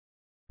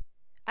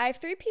I have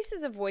 3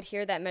 pieces of wood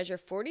here that measure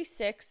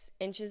 46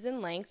 inches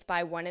in length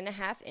by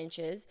 1.5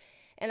 inches,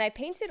 and I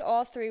painted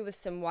all 3 with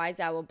some Wise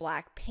Owl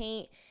black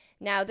paint.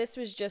 Now, this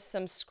was just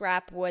some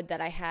scrap wood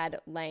that I had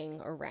laying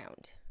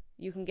around.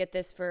 You can get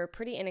this for a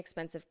pretty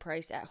inexpensive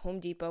price at Home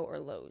Depot or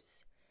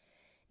Lowe's.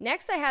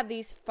 Next, I have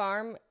these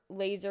farm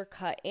laser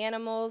cut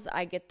animals.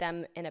 I get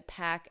them in a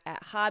pack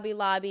at Hobby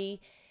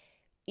Lobby.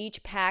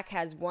 Each pack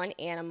has 1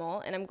 animal,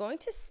 and I'm going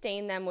to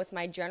stain them with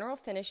my General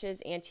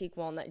Finishes Antique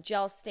Walnut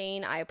Gel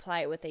Stain. I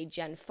apply it with a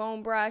Gen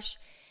Foam brush,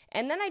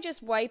 and then I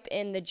just wipe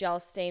in the gel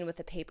stain with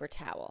a paper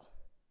towel.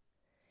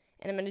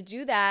 And I'm going to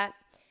do that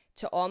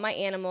to all my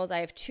animals. I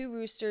have 2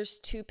 roosters,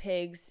 2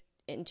 pigs,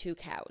 and 2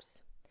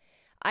 cows.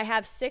 I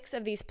have 6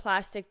 of these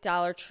plastic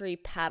Dollar Tree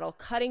paddle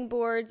cutting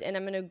boards, and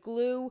I'm going to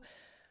glue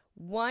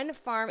 1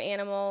 farm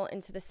animal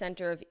into the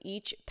center of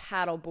each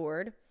paddle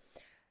board.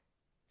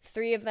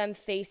 3 of them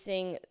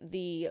facing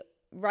the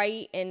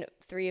right and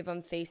 3 of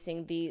them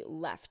facing the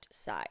left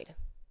side.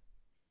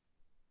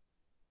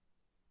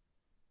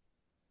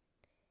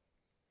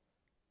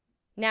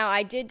 Now,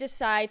 I did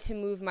decide to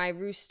move my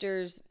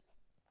roosters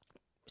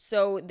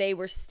so they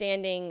were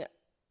standing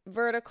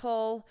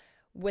vertical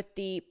with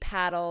the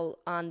paddle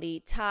on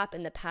the top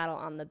and the paddle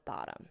on the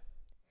bottom.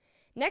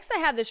 Next, I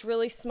have this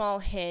really small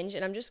hinge,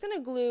 and I'm just going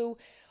to glue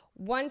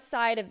one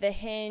side of the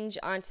hinge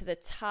onto the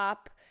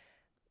top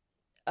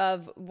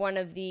of one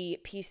of the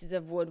pieces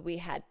of wood we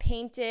had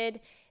painted,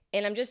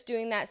 and I'm just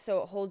doing that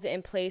so it holds it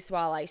in place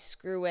while I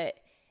screw it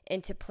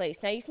into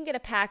place. Now, you can get a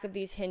pack of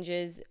these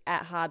hinges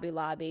at Hobby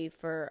Lobby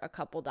for a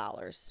couple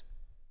dollars.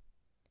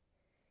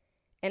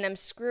 And I'm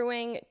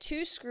screwing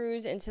 2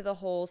 screws into the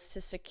holes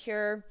to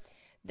secure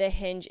the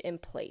hinge in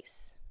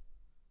place.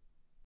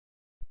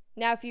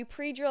 Now, if you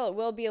pre-drill, it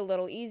will be a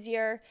little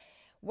easier.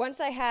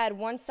 Once I had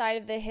one side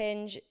of the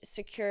hinge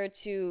secured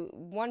to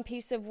one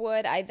piece of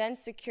wood, I then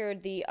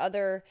secured the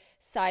other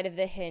side of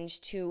the hinge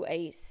to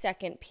a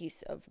second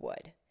piece of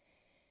wood.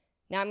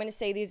 Now I'm going to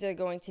say these are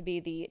going to be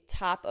the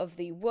top of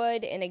the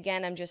wood, and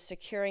again, I'm just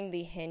securing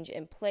the hinge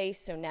in place,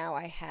 so now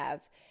I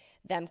have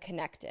them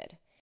connected.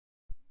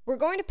 We're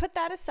going to put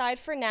that aside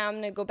for now. I'm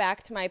going to go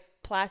back to my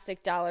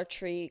plastic Dollar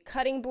Tree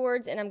cutting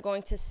boards, and I'm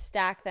going to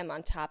stack them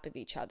on top of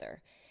each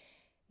other.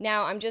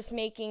 Now, I'm just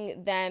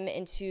making them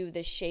into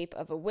the shape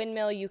of a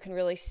windmill. You can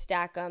really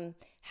stack them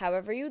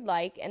however you'd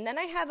like. And then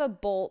I have a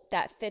bolt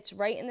that fits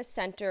right in the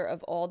center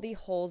of all the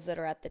holes that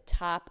are at the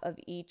top of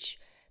each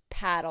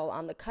paddle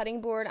on the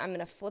cutting board. I'm going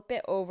to flip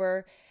it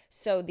over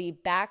so the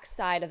back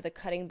side of the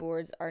cutting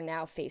boards are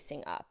now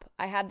facing up.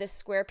 I have this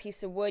square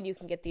piece of wood. You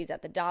can get these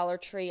at the Dollar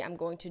Tree. I'm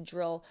going to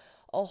drill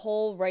a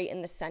hole right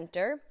in the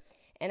center,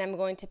 and I'm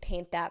going to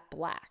paint that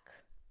black.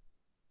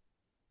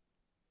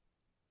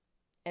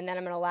 And then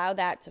I'm going to allow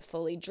that to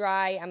fully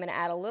dry. I'm going to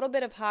add a little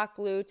bit of hot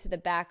glue to the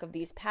back of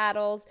these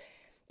paddles.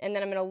 And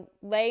then I'm going to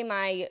lay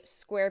my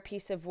square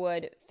piece of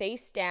wood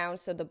face down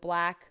so the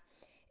black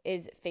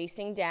is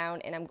facing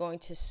down. And I'm going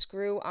to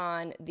screw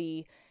on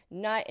the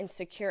nut and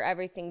secure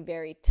everything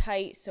very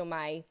tight so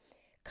my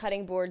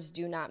cutting boards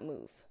do not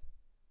move.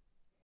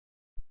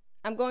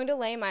 I'm going to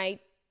lay my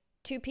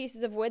 2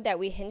 pieces of wood that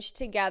we hinged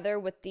together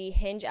with the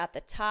hinge at the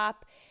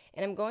top.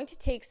 And I'm going to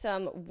take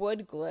some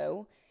wood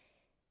glue,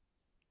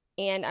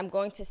 and I'm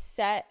going to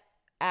set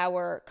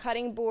our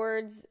cutting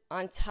boards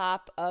on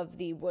top of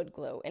the wood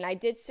glue. And I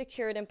did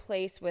secure it in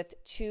place with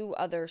 2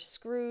 other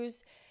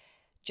screws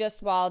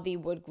just while the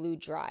wood glue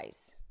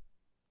dries.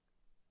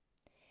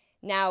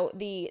 Now,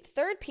 the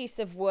 3rd piece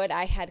of wood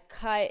I had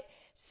cut,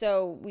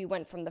 so we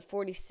went from the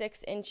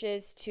 46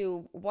 inches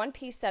to one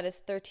piece that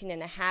is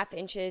 13.5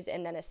 inches,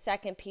 and then a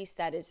second piece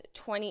that is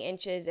 20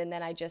 inches, and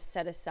then I just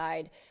set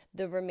aside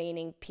the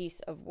remaining piece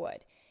of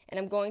wood. And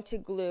I'm going to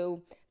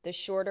glue the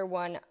shorter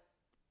one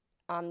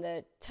on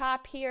the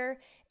top here,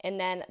 and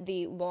then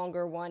the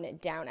longer one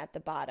down at the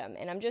bottom.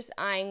 And I'm just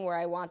eyeing where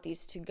I want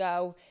these to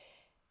go.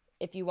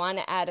 If you want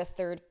to add a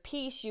 3rd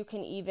piece, you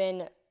can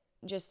even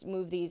just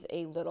move these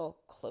a little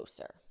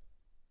closer.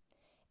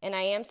 And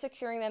I am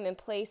securing them in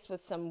place with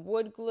some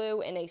wood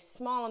glue and a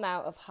small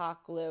amount of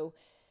hot glue,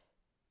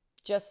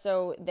 just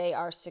so they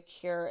are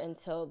secure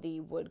until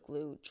the wood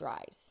glue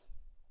dries.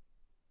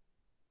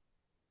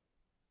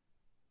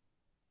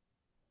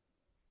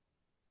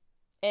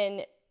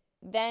 And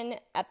then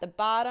at the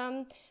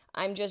bottom,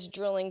 I'm just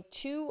drilling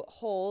 2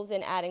 holes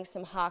and adding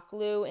some hot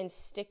glue and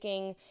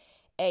sticking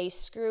a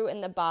screw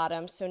in the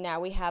bottom. So now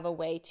we have a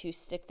way to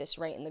stick this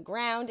right in the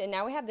ground. And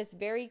now we have this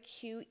very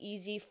cute,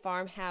 easy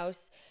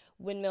farmhouse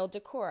windmill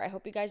decor. I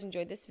hope you guys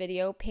enjoyed this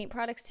video. Paint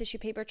products, tissue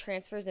paper,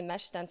 transfers, and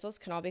mesh stencils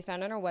can all be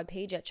found on our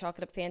webpage at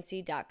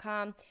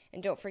chalkitupfancy.com.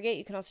 And don't forget,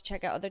 you can also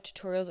check out other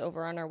tutorials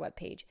over on our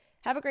webpage.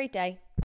 Have a great day.